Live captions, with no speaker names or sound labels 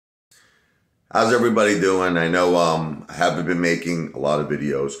How's everybody doing? I know I haven't been making a lot of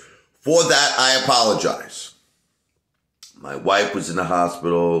videos. For that, I apologize. My wife was in the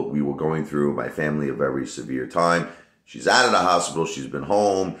hospital. We were going through, my family, a very severe time. She's out of the hospital. She's been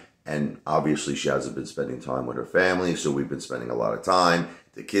home. And obviously, she hasn't been spending time with her family. So we've been spending a lot of time.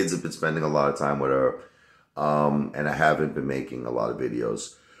 The kids have been spending a lot of time with her. And I haven't been making a lot of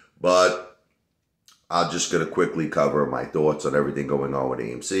videos. But I'm just going to quickly cover my thoughts on everything going on with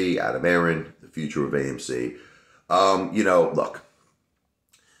AMC, Adam Aaron, the future of AMC. Look,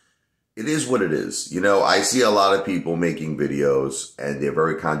 it is what it is. I see a lot of people making videos and they're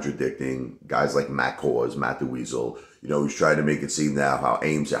very contradicting. Guys like Matt the Weasel, he's trying to make it seem now how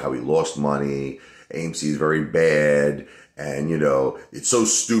AMC, how he lost money. AMC is very bad. And, it's so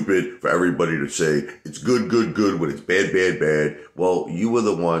stupid for everybody to say it's good, good, good when it's bad, bad, bad. Well, you were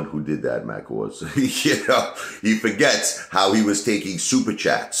the one who did that, Matt Cause. He forgets how he was taking super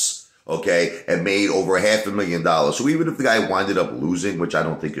chats, okay, and made over $500,000. So even if the guy winded up losing, which I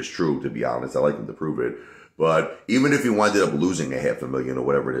don't think is true, to be honest, I like him to prove it. But even if he winded up losing $500,000 or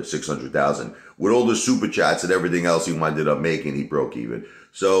whatever it is, 600,000, with all the super chats and everything else he winded up making, he broke even.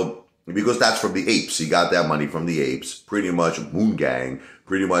 So, because that's from the apes. He got that money from the apes, pretty much Moon Gang,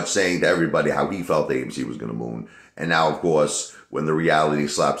 pretty much saying to everybody how he felt AMC was going to moon. And now, of course, when the reality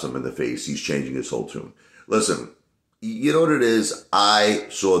slaps him in the face, he's changing his whole tune. Listen, you know what it is? I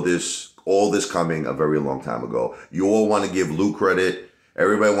saw all this coming a very long time ago. You all want to give Lou credit.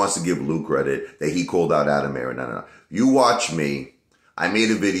 Everybody wants to give Lou credit that he called out Adam Aaron. No. You watch me. I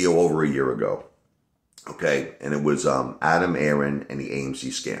made a video over a year ago. Okay. And it was Adam Aaron and the AMC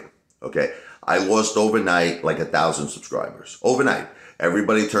scam. Okay, I lost overnight like 1,000 subscribers. Overnight.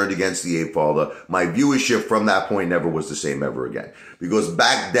 Everybody turned against the Apefather. My viewership from that point never was the same ever again. Because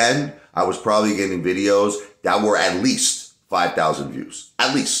back then, I was probably getting videos that were at least 5,000 views.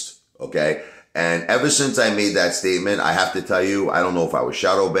 At least, okay? And ever since I made that statement, I have to tell you, I don't know if I was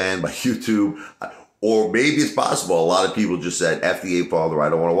shadow banned by YouTube, or maybe it's possible. A lot of people just said, F the Apefather, I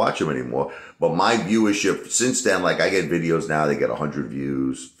don't want to watch him anymore. But my viewership since then, like I get videos now, they get 100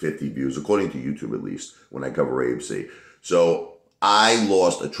 views, 50 views, according to YouTube at least, when I cover AMC. So I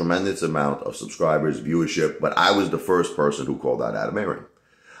lost a tremendous amount of subscribers, viewership, but I was the first person who called out Adam Aaron.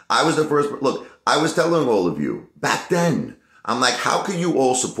 I was the first, look, I was telling all of you back then, I'm like, how can you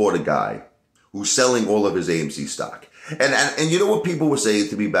all support a guy who's selling all of his AMC stock? And you know what people were saying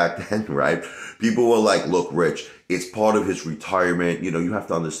to me back then, right? People were like, look, Rich, it's part of his retirement. You have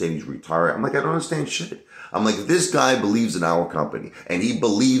to understand he's retired. I'm like, I don't understand shit. I'm like, if this guy believes in our company and he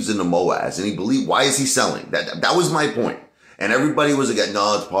believes in the MOAS and why is he selling? That was my point. And everybody was like,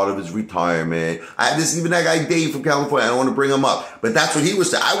 no, it's part of his retirement. I had even that guy Dave from California. I don't want to bring him up, but that's what he was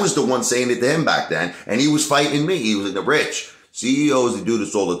saying. I was the one saying it to him back then. And he was fighting me. He was like, Rich, CEOs, they do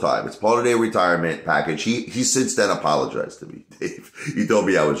this all the time. It's part of their retirement package. He since then apologized to me, Dave. He told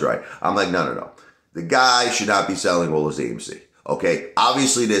me I was right. I'm like, no. The guy should not be selling all his AMC. Okay.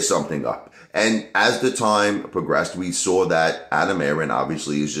 Obviously there's something up. And as the time progressed, we saw that Adam Aaron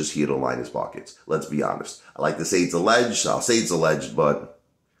obviously is just here to line his pockets. Let's be honest. I like to say it's alleged. I'll say it's alleged, but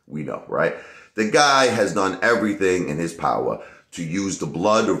we know, right? The guy has done everything in his power to use the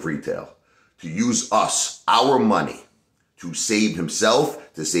blood of retail, to use us, our money, to save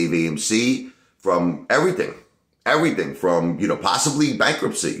himself, to save AMC from everything. Everything from, possibly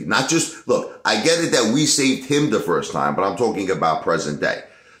bankruptcy. Not just, look, I get it that we saved him the first time, but I'm talking about present day.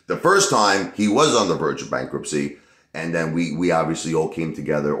 The first time, he was on the verge of bankruptcy, and then we obviously all came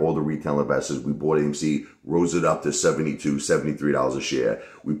together, all the retail investors, we bought AMC, rose it up to $72, $73 a share.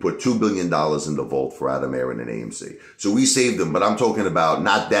 We put $2 billion in the vault for Adam Aaron and AMC. So we saved them, but I'm talking about,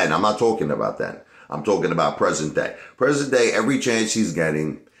 not then, I'm not talking about then. I'm talking about present day. Present day, every chance he's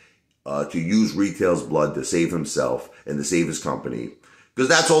getting to use retail's blood to save himself and to save his company. Because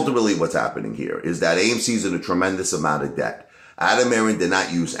that's ultimately what's happening here, is that AMC's in a tremendous amount of debt. Adam Aaron did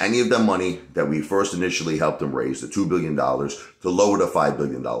not use any of the money that we first initially helped him raise, the $2 billion, to lower the $5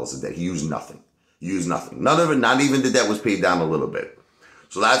 billion in debt. He used nothing. He used nothing. None of it, not even the debt was paid down a little bit.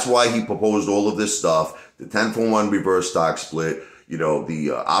 So that's why he proposed all of this stuff, the 10-for-1 reverse stock split,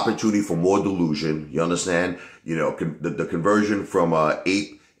 the opportunity for more delusion, you understand? The conversion from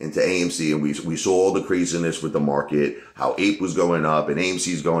Ape into AMC, and we saw all the craziness with the market, how Ape was going up and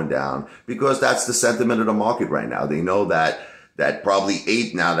AMC's going down, because that's the sentiment of the market right now. They know that probably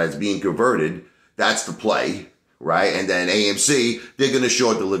Ape now that's being converted, that's the play, right? And then AMC, they're going to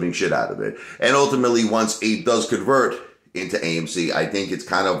short the living shit out of it. And ultimately, once Ape does convert into AMC, I think it's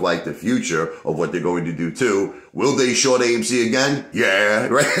kind of like the future of what they're going to do too. Will they short AMC again? Yeah,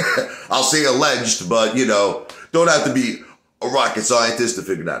 right? I'll say alleged, but don't have to be a rocket scientist to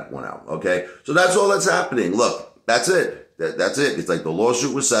figure that one out, okay? So that's all that's happening. Look, that's it. That's it. It's like the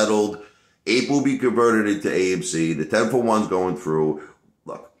lawsuit was settled. Ape will be converted into AMC. The 10-for-1's going through.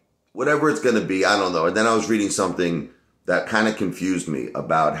 Look, whatever it's going to be, I don't know. And then I was reading something that kind of confused me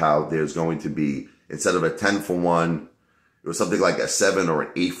about how there's going to be, instead of a 10-for-1, it was something like a 7 or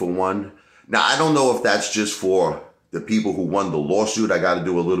an 8-for-1. Now, I don't know if that's just for the people who won the lawsuit. I got to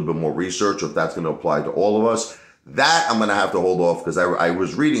do a little bit more research, or if that's going to apply to all of us. That I'm going to have to hold off, because I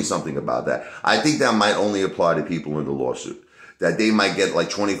was reading something about that. I think that might only apply to people in the lawsuit, that they might get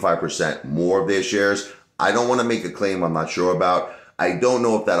like 25% more of their shares. I don't want to make a claim I'm not sure about. I don't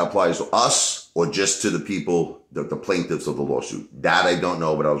know if that applies to us or just to the people, the plaintiffs of the lawsuit. That I don't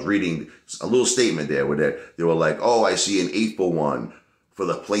know, but I was reading a little statement there where they were like, oh, I see an 8-for-1 for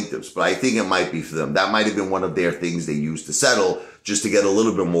the plaintiffs, but I think it might be for them. That might have been one of their things they used to settle, just to get a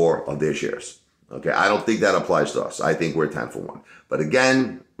little bit more of their shares. Okay, I don't think that applies to us. I think we're 10-for-1. But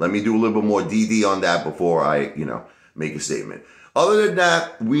again, let me do a little bit more DD on that before I, make a statement. Other than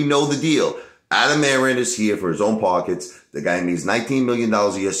that, we know the deal. Adam Aron is here for his own pockets. The guy makes $19 million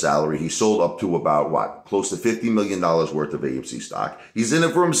a year salary. He sold up to about, close to $50 million worth of AMC stock. He's in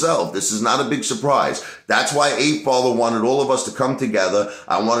it for himself. This is not a big surprise. That's why Apefather wanted all of us to come together.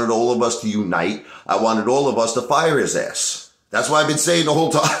 I wanted all of us to unite. I wanted all of us to fire his ass. That's what I've been saying the whole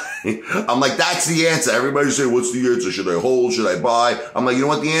time. I'm like, that's the answer. Everybody's saying, what's the answer? Should I hold? Should I buy? I'm like, you know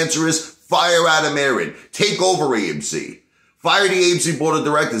what the answer is? Fire Adam Aron. Take over AMC. Fire the AMC board of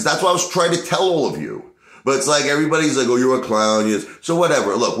directors. That's what I was trying to tell all of you. But it's like, everybody's like, oh, you're a clown. Yes. So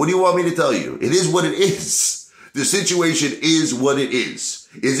whatever. Look, what do you want me to tell you? It is what it is. The situation is what it is.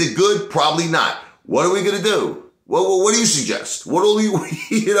 Is it good? Probably not. What are we going to do? What do you suggest? What all you,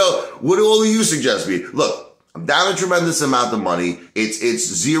 what do all of you suggest me? Look, I'm down a tremendous amount of money. It's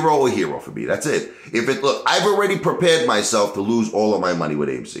zero a hero for me. That's it. Look, I've already prepared myself to lose all of my money with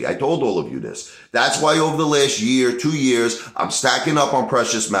AMC. I told all of you this. That's why over the last year, 2 years, I'm stacking up on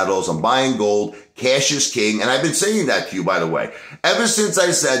precious metals. I'm buying gold. Cash is king. And I've been saying that to you, by the way. Ever since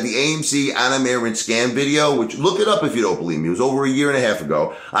I said the AMC Adam Aron scam video, which look it up if you don't believe me, it was over a year and a half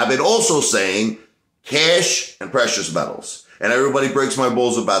ago. I've been also saying cash and precious metals. And everybody breaks my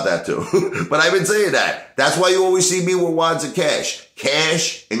balls about that too. But I've been saying that. That's why you always see me with wads of cash.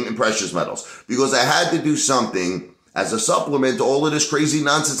 Cash and precious metals. Because I had to do something as a supplement to all of this crazy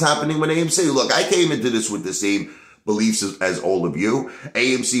nonsense happening with AMC. Look, I came into this with the same beliefs as all of you.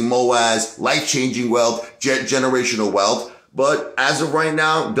 AMC MOAS, life-changing wealth, generational wealth. But as of right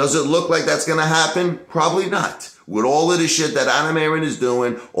now, does it look like that's going to happen? Probably not. With all of the shit that Adam Aron is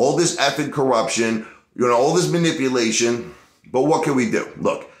doing, all this effing corruption, all this manipulation. But what can we do?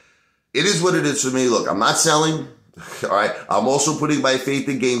 Look, it is what it is for me. Look, I'm not selling. All right. I'm also putting my faith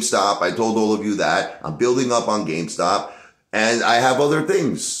in GameStop. I told all of you that. I'm building up on GameStop. And I have other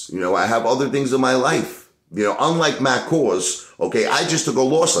things. I have other things in my life. Unlike Matt Kors, okay, I just took a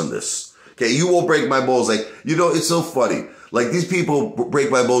loss on this. Okay, you will break my balls. Like, it's so funny. Like, these people break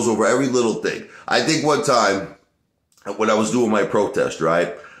my balls over every little thing. I think one time when I was doing my protest,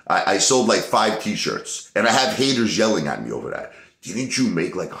 right? I sold like 5 t-shirts, and I have haters yelling at me over that. Didn't you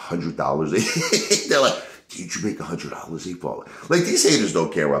make like $100? They're like, didn't you make $100, Apefather? Like, these haters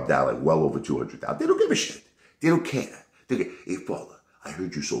don't care. I'm down like well over $200,000. They don't give a shit. They don't care. Apefather, I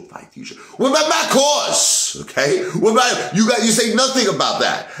heard you sold 5 t-shirts. What about my cause? Okay? What about you say nothing about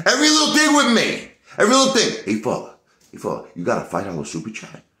that. Every little thing with me. Every little thing. Apefather, you got a $5 super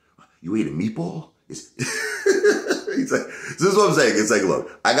chat. You ate a meatball? He's like, so this is what I'm saying. It's like,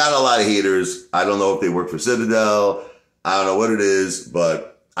 look, I got a lot of haters. I don't know if they work for Citadel. I don't know what it is,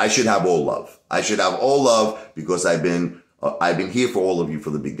 but I should have all love. I should have all love because I've been here for all of you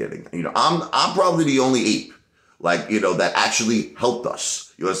from the beginning. I'm probably the only ape, that actually helped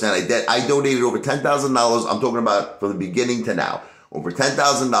us. You understand? I donated over $10,000. I'm talking about from the beginning to now. Over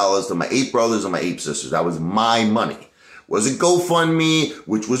 $10,000 to my ape brothers and my ape sisters. That was my money. Was it GoFundMe,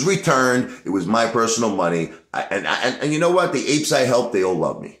 which was returned? It was my personal money. And you know what? The apes I helped, they all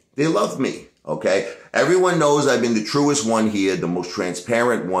love me. They love me, okay? Everyone knows I've been the truest one here, the most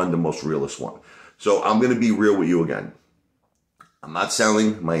transparent one, the most realist one. So I'm going to be real with you again. I'm not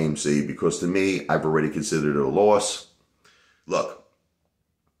selling my AMC because to me, I've already considered it a loss. Look,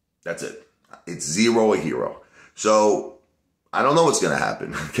 that's it. It's zero a hero. So I don't know what's going to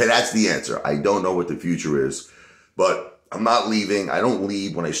happen. Okay, that's the answer. I don't know what the future is, but I'm not leaving. I don't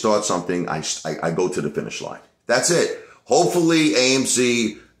leave. When I start something, I go to the finish line. That's it. Hopefully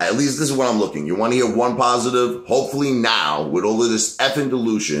AMC, at least this is what I'm looking. You want to hear one positive? Hopefully now, with all of this effing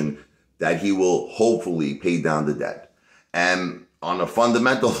dilution, that he will hopefully pay down the debt. And on a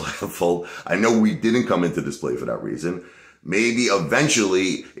fundamental level, I know we didn't come into this play for that reason, Maybe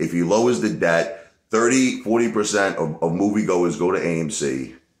eventually, if he lowers the debt, 30-40% of moviegoers go to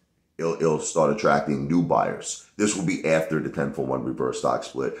AMC. It'll start attracting new buyers. This will be after the 10-for-1 reverse stock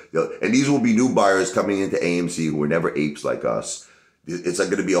split. And these will be new buyers coming into AMC who were never apes like us. It's like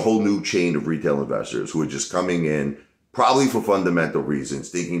going to be a whole new chain of retail investors who are just coming in, probably for fundamental reasons,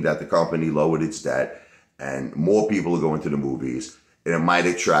 thinking that the company lowered its debt and more people are going to the movies. And it might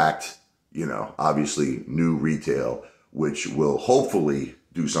attract, obviously new retail, which will hopefully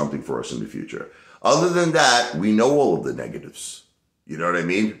do something for us in the future. Other than that, we know all of the negatives. You know what I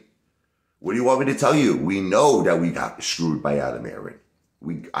mean? What do you want me to tell you? We know that we got screwed by Adam Aaron.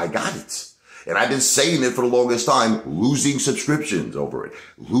 I got it. And I've been saying it for the longest time, losing subscriptions over it,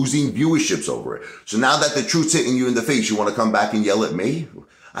 losing viewerships over it. So now that the truth's hitting you in the face, you want to come back and yell at me?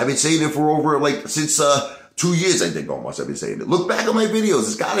 I've been saying it for over since 2 years, I think almost I've been saying it. Look back at my videos.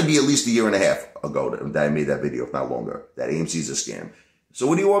 It's got to be at least a year and a half ago that I made that video, if not longer, that AMC's a scam. So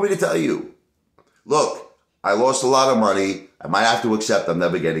what do you want me to tell you? Look, I lost a lot of money. I might have to accept I'm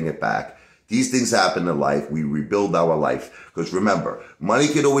never getting it back. These things happen in life. We rebuild our life. Because remember, money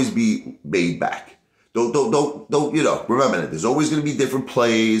can always be made back. Don't, remember that. There's always going to be different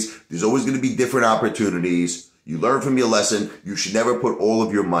plays. There's always going to be different opportunities. You learn from your lesson. You should never put all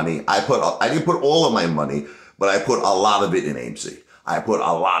of your money. I didn't put all of my money, but I put a lot of it in AMC. I put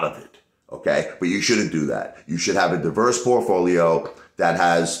a lot of it. Okay. But you shouldn't do that. You should have a diverse portfolio that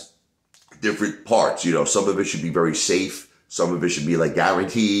has different parts. Some of it should be very safe. Some of it should be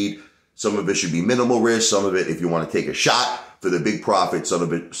guaranteed. Some of it should be minimal risk. Some of it, if you want to take a shot for the big profit, some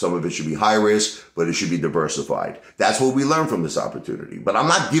of it should be high risk, but it should be diversified. That's what we learned from this opportunity. But I'm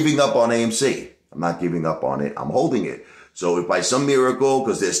not giving up on AMC. I'm not giving up on it. I'm holding it. So if by some miracle,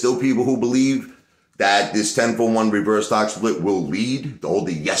 because there's still people who believe that this 10-for-1 reverse stock split will lead, all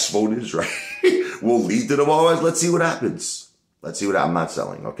the yes voters, right, will lead to the bars, let's see what happens. I'm not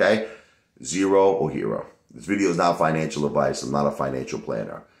selling, okay? Zero or hero. This video is not financial advice. I'm not a financial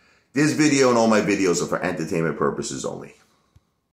planner. This video and all my videos are for entertainment purposes only.